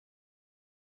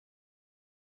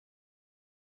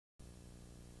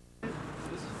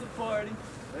party?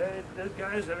 Those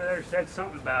guys over there said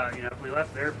something about, you know, if we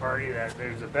left their party, that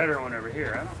there's a better one over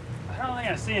here. I don't think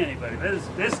I see anybody.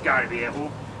 This got to be it.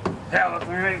 Hell, if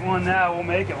there ain't one now, we'll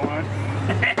make it one.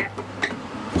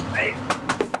 Hey.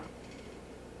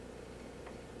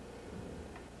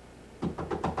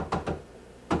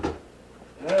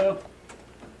 Hello.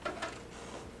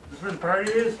 Is this where the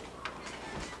party is?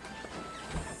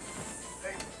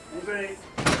 Hey,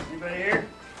 anybody here?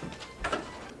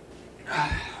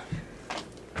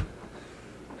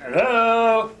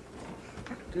 Hello?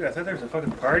 Dude, I thought there was a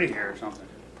fucking party here or something.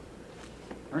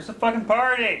 Where's the fucking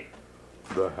party?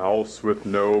 The house with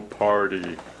no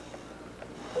party.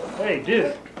 Hey,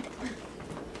 dude.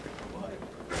 What?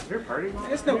 Is there a party going on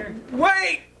here?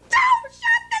 Wait! Don't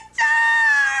shut the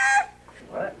door!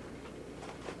 What?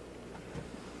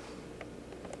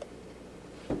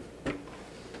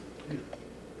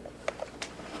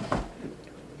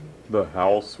 The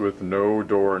house with no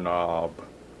doorknob.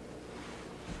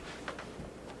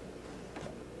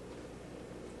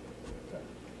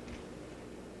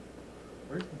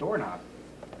 Where's the doorknob?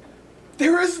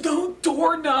 There is no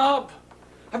doorknob!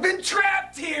 I've been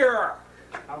trapped here!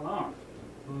 How long?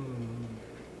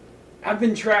 I've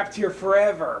been trapped here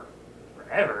forever.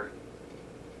 Forever?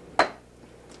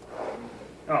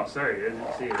 Oh, sorry, I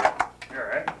didn't see it. You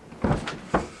alright?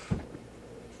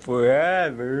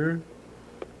 Forever?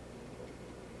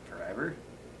 Forever?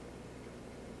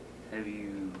 Have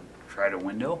you tried a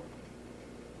window?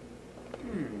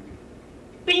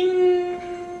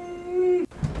 Bing!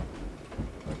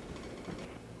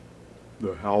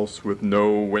 The house with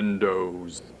no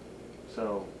windows.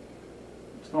 So,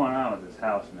 what's going on with this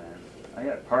house, man? I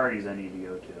got parties I need to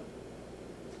go to.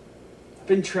 I've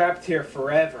been trapped here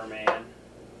forever, man.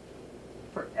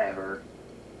 Forever?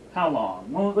 How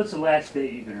long? Well, what's the last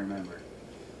date you can remember?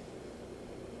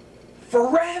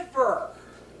 Forever!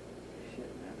 Shit,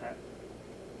 man,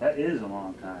 that is a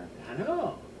long time. I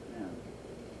know.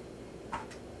 Yeah.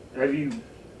 Have you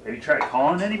tried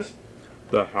calling anybody?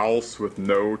 The house with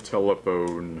no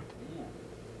telephone.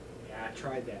 Yeah, I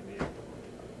tried that, man.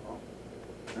 Well,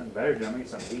 that's better, Jimmy.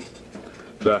 Some heat.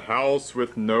 The house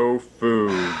with no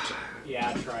food. Yeah,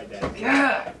 I tried that.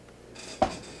 God!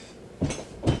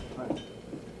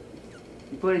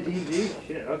 You play D&D?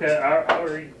 Shit, okay, I'll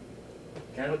read.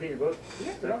 Can I look at your book?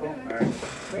 Yeah, Is that cool? okay. Alright.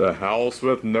 The house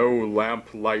with no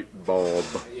lamp light bulb.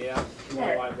 Yeah, no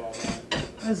eyeball, man.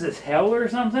 What is this, hell or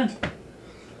something?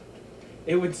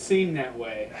 It would seem that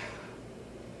way.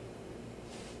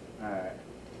 Alright.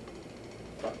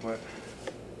 Fuck, what?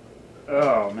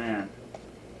 Oh, man.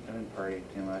 I've been partying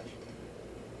too much.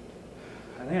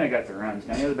 I think I got the runs.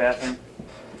 Can I go to the bathroom?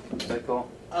 Is that cool?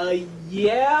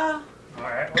 Yeah?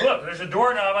 Alright, well look, there's a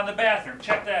doorknob on the bathroom.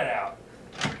 Check that out.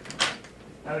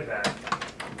 I'll be back.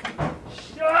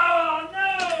 Oh,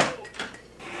 no!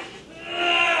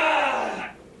 Ah!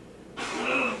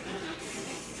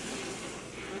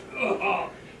 Oh,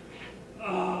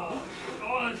 oh,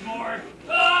 oh, there's more.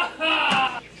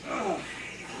 Ah!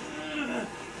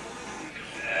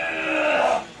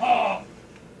 Oh,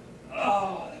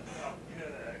 oh, that felt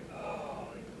good. Oh,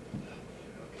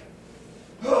 okay.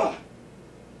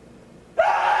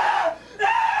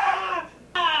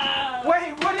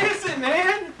 Wait, what is it,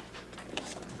 man?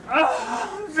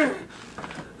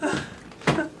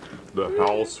 The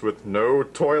house with no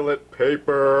toilet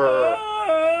paper.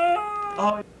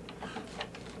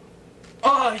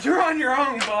 Oh, you're on your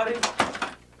own, buddy.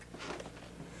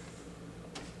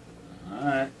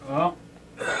 Alright, well,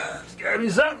 there's gotta be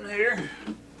something here.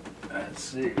 Let's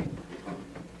see.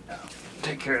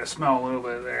 Take care of the smell a little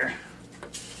bit there.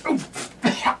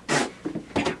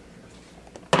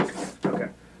 Okay.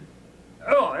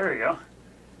 Oh, there we go.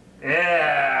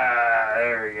 Yeah,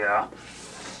 there we go.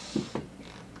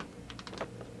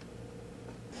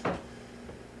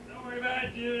 Don't worry about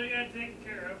it, dude. I got it taken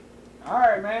care of. All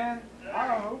right, man. I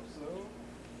don't hope so.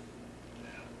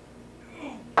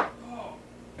 Oh.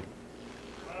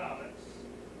 Wow, that's,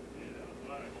 you know, a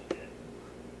lot of shit.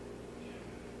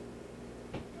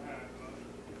 Alright, well.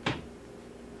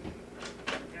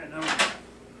 Got no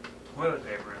toilet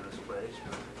paper in this place,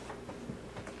 but,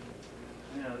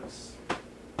 you know,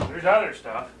 there's other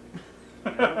stuff.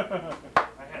 You know?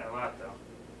 I had a lot, though.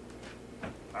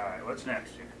 Alright, what's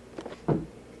next here?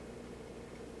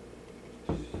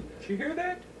 Did you hear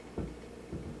that?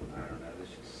 I don't know, this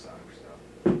just sucks stuff.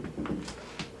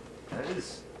 That is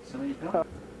somebody's building.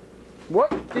 What?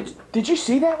 Did you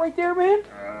see that right there, man?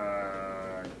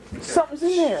 Something's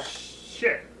in there.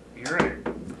 Shit, you're right.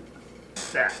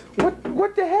 That.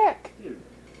 What the heck? Dude.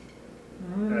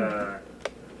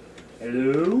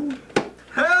 Hello?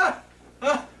 Ah!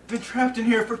 Been trapped in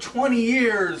here for 20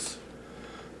 years.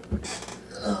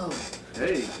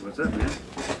 Hey, what's up, man?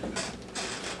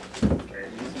 Okay,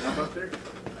 you need some help up there?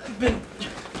 I've been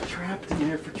trapped in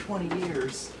here for 20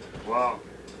 years. Wow.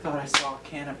 Thought I saw a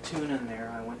can of tuna in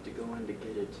there. I went to go in to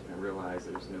get it and I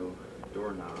realized there's no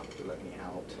doorknob to let me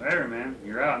out. There, man.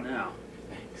 You're out now.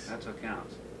 Thanks. That's what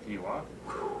counts. Can you walk?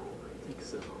 I think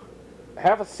so.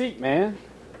 Have a seat, man.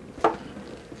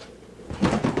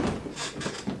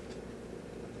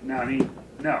 No, I mean,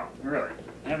 no, really.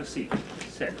 Have a seat.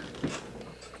 Sit.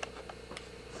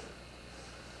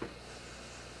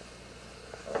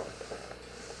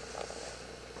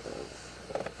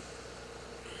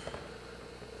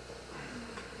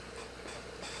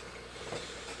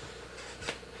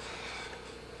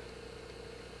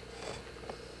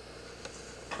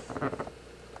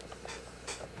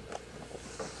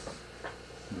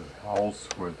 The house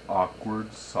with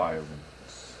awkward silence.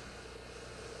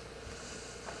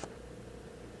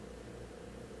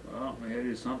 Well, we gotta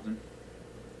do something.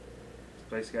 This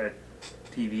place got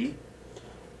TV.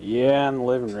 Yeah, in the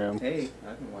living room. Hey,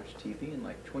 I haven't watched TV in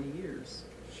like 20 years.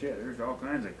 Shit, there's all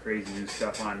kinds of crazy new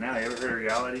stuff on now. You ever heard of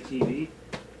reality TV?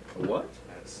 What?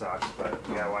 That sucks, but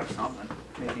you gotta watch something.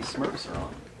 Maybe Smurfs are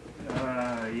on.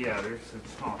 Yeah, there's a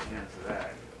small chance of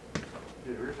that.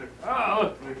 Dude, where's it? Oh,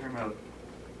 look, look at my.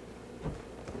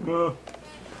 Well,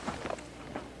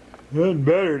 nothing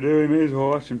better, dude. We may as well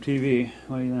watch some TV.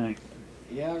 What do you think?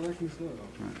 Yeah, I reckon so.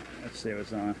 Right, let's see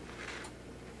what's on.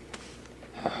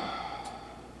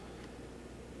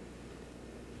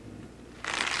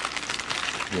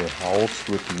 The house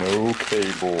with no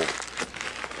cable.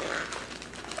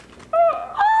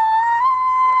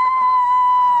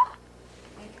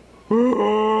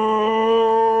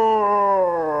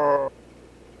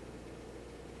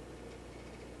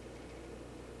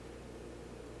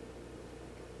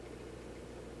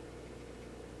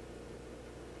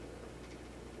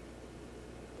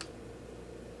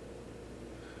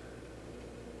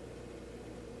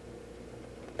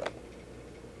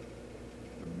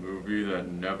 The movie that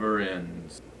never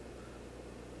ends.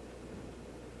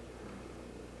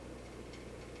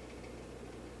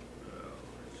 Oh,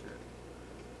 shit.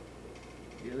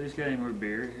 You at least got any more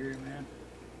beer here, man?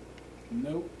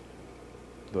 Nope.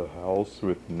 The house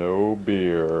with no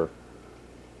beer.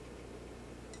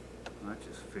 That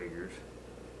just figures.